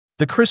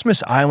The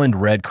Christmas Island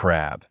red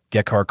crab,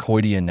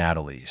 Gecarcoidea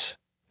natalis,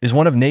 is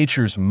one of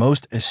nature's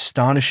most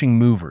astonishing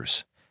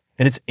movers,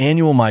 and its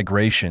annual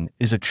migration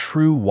is a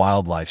true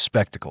wildlife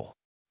spectacle.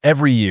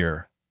 Every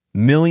year,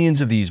 millions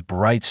of these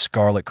bright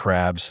scarlet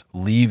crabs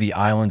leave the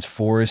island's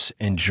forests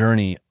and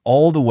journey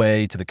all the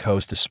way to the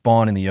coast to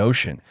spawn in the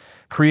ocean,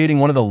 creating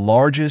one of the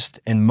largest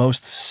and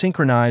most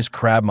synchronized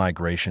crab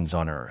migrations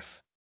on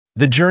Earth.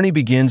 The journey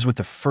begins with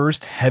the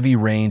first heavy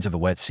rains of the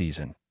wet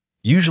season,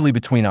 usually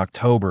between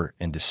October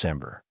and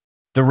December.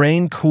 The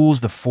rain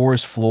cools the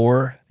forest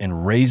floor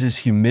and raises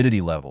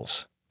humidity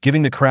levels,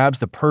 giving the crabs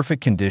the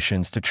perfect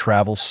conditions to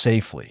travel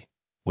safely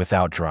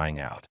without drying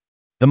out.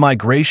 The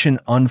migration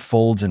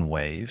unfolds in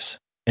waves,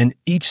 and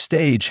each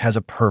stage has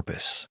a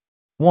purpose.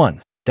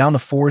 1. Down the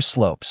forest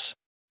slopes.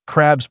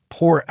 Crabs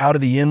pour out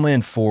of the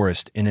inland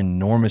forest in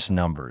enormous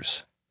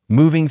numbers,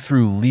 moving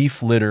through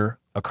leaf litter,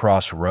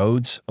 across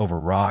roads, over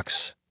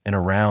rocks, and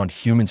around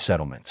human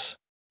settlements.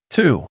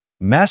 2.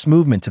 Mass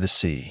movement to the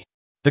sea.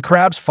 The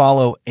crabs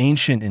follow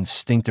ancient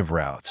instinctive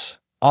routes,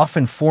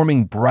 often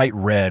forming bright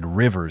red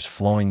rivers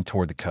flowing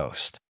toward the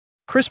coast.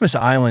 Christmas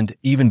Island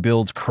even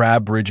builds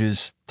crab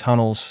bridges,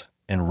 tunnels,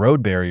 and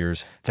road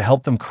barriers to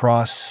help them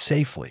cross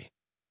safely.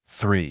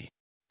 3.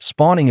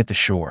 Spawning at the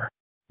shore.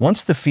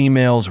 Once the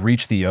females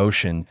reach the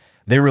ocean,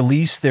 they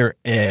release their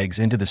eggs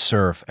into the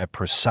surf at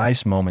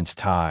precise moments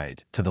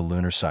tied to the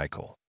lunar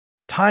cycle.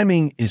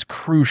 Timing is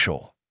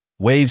crucial.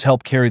 Waves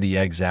help carry the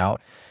eggs out,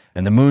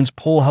 and the moon's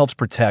pull helps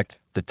protect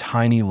the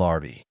tiny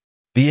larvae.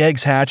 The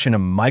eggs hatch into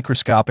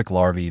microscopic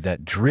larvae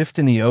that drift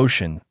in the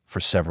ocean for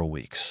several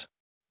weeks.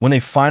 When they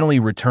finally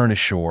return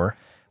ashore,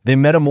 they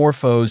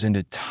metamorphose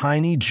into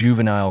tiny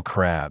juvenile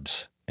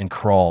crabs and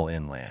crawl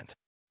inland.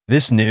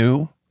 This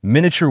new,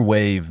 miniature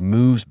wave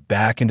moves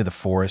back into the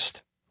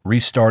forest,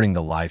 restarting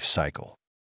the life cycle.